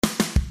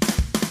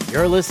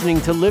You're listening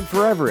to Live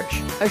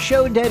Foreverish, a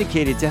show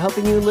dedicated to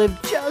helping you live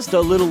just a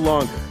little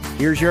longer.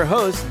 Here's your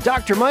hosts,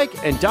 Dr.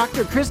 Mike and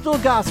Dr. Crystal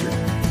Gossard.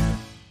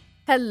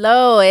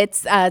 Hello,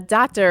 it's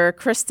Dr.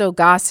 Crystal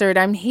Gossard.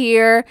 I'm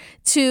here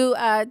to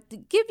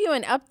give you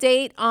an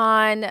update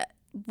on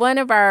one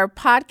of our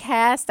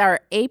podcasts,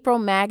 our April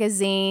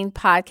Magazine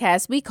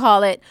podcast. We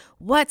call it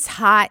What's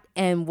Hot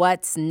and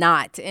What's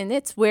Not. And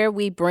it's where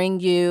we bring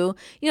you,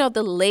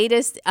 the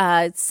latest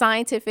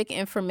scientific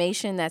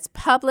information that's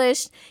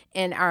published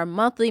in our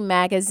monthly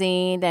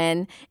magazine.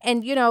 And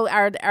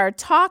our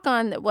talk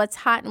on what's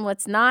hot and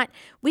what's not,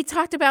 we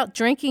talked about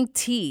drinking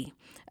tea.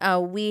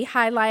 We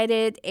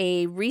highlighted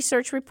a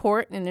research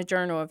report in the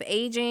Journal of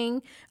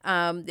Aging.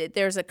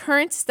 There's a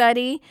current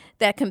study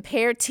that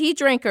compared tea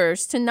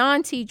drinkers to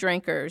non-tea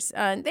drinkers.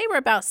 They were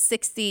about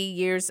 60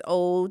 years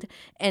old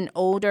and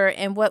older.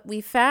 And what we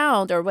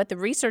found, or what the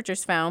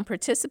researchers found,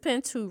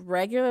 participants who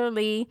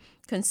regularly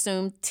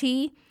consumed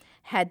tea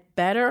had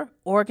better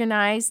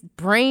organized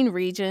brain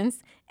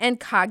regions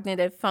and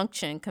cognitive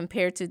function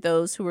compared to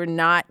those who were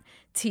not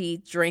tea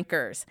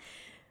drinkers.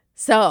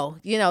 So,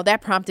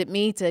 that prompted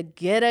me to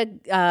get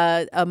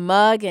a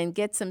mug and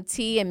get some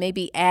tea and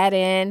maybe add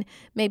in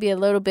maybe a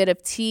little bit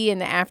of tea in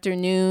the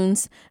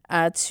afternoons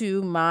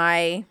to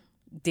my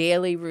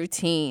daily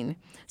routine.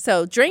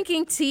 So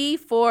drinking tea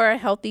for a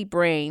healthy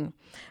brain.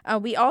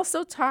 We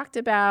also talked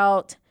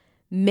about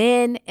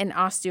men and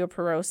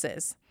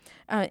osteoporosis.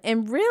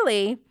 And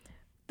really,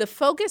 the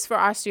focus for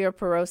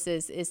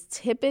osteoporosis is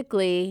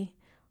typically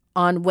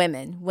on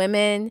women.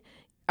 Women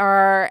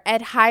are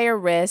at higher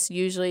risk,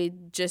 usually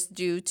just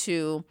due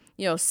to,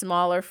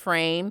 smaller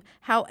frame.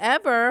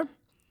 However,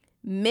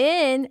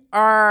 men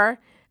are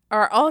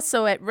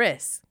also at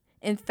risk.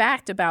 In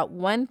fact, about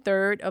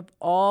 1/3 of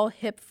all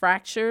hip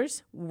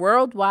fractures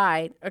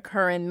worldwide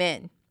occur in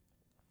men.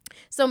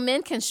 So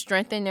men can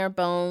strengthen their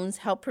bones,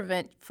 help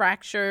prevent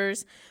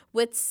fractures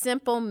with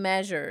simple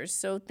measures.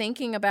 So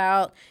thinking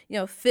about,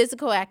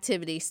 physical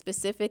activity,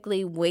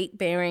 specifically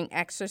weight-bearing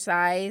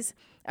exercise,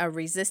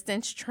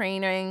 resistance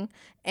training,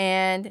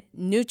 and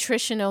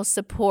nutritional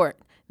support,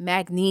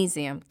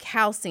 magnesium,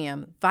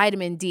 calcium,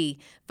 vitamin D,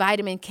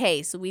 vitamin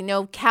K. So we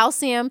know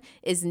calcium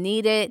is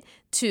needed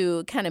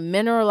to kind of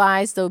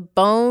mineralize the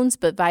bones,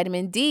 but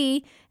vitamin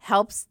D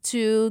helps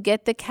to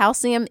get the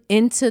calcium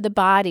into the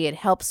body. It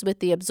helps with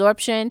the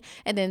absorption.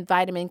 And then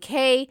vitamin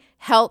K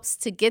helps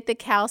to get the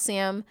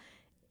calcium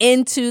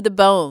into the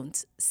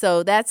bones.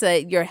 So that's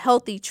your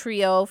healthy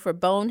trio for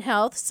bone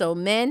health. So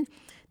men,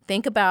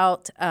 think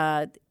about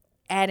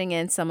adding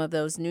in some of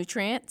those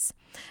nutrients.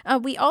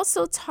 We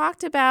also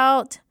talked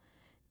about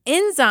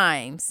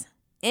enzymes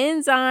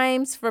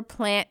for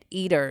plant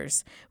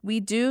eaters. We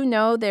do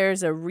know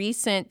there's a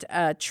recent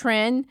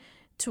trend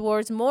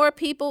towards more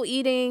people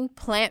eating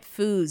plant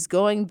foods,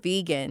 going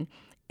vegan.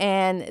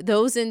 And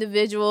those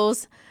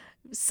individuals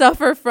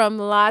suffer from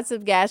lots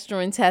of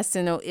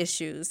gastrointestinal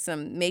issues,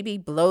 some maybe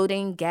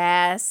bloating,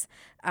 gas,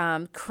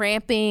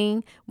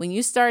 cramping. When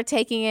you start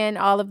taking in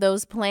all of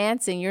those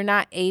plants and you're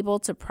not able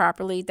to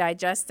properly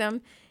digest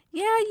them,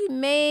 you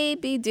may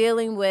be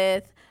dealing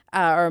with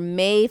or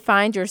may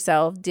find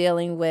yourself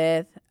dealing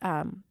with,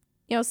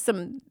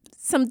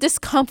 some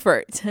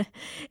discomfort.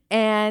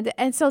 And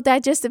so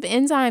digestive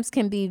enzymes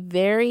can be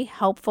very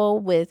helpful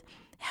with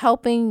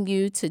helping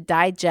you to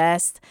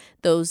digest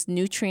those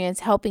nutrients,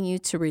 helping you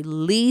to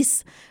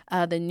release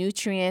the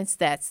nutrients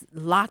that's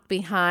locked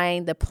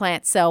behind the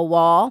plant cell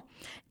wall.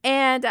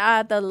 And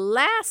the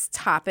last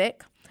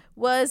topic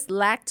was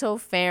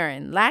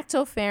lactoferrin.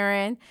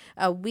 Lactoferrin,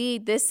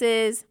 this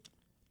is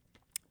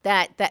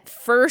that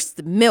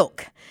first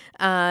milk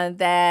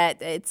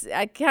that it's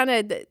kind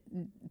of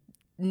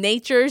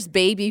nature's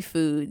baby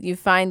food. You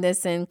find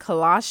this in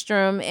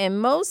colostrum, and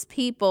most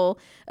people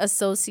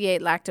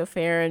associate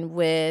lactoferrin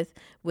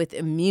with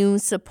immune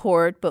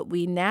support, but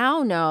we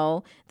now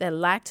know that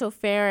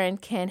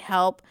lactoferrin can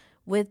help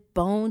with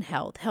bone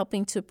health,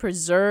 helping to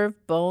preserve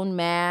bone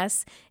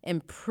mass,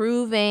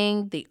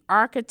 improving the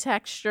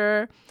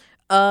architecture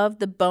of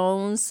the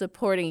bones,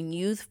 supporting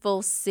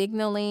youthful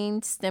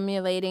signaling,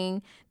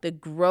 stimulating the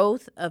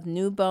growth of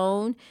new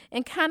bone,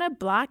 and kind of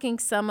blocking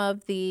some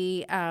of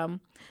the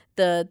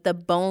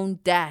bone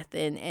death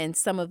and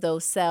some of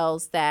those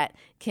cells that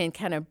can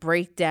kind of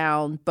break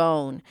down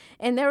bone.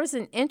 And there was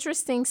an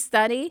interesting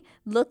study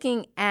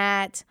looking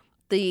at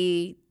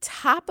the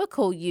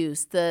topical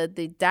use, the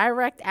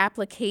direct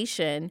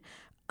application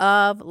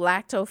of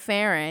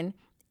lactoferrin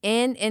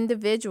in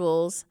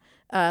individuals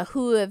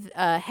who have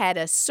had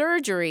a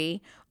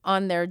surgery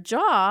on their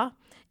jaw.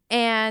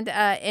 And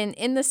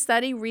in the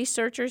study,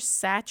 researchers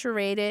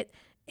saturated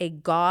a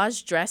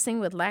gauze dressing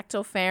with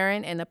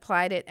lactoferrin and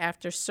applied it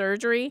after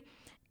surgery.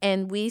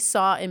 And we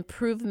saw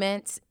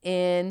improvements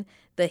in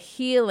the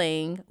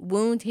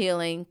wound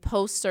healing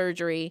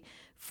post-surgery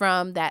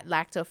from that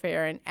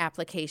lactoferrin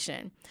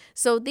application.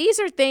 So these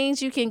are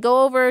things you can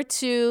go over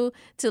to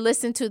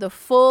listen to the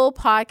full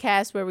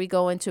podcast where we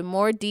go into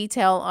more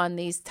detail on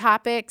these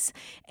topics.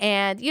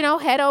 And,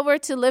 head over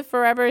to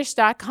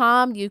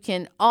liveforeverish.com. You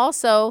can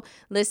also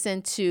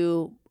listen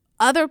to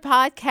other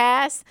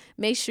podcasts.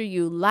 Make sure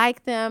you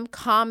like them,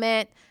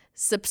 comment,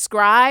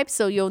 subscribe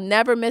so you'll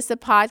never miss a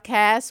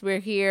podcast. We're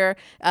here.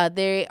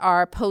 They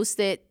are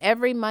posted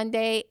every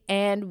Monday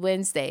and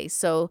Wednesday.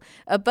 So,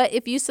 but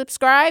if you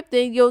subscribe,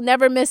 then you'll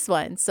never miss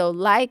one. So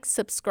like,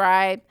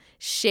 subscribe,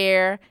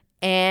 share,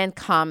 and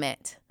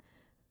comment.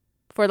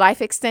 For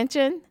Life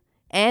Extension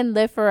and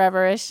Live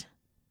Foreverish,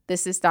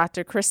 this is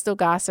Dr. Crystal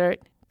Gossard.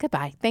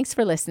 Goodbye. Thanks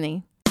for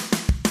listening.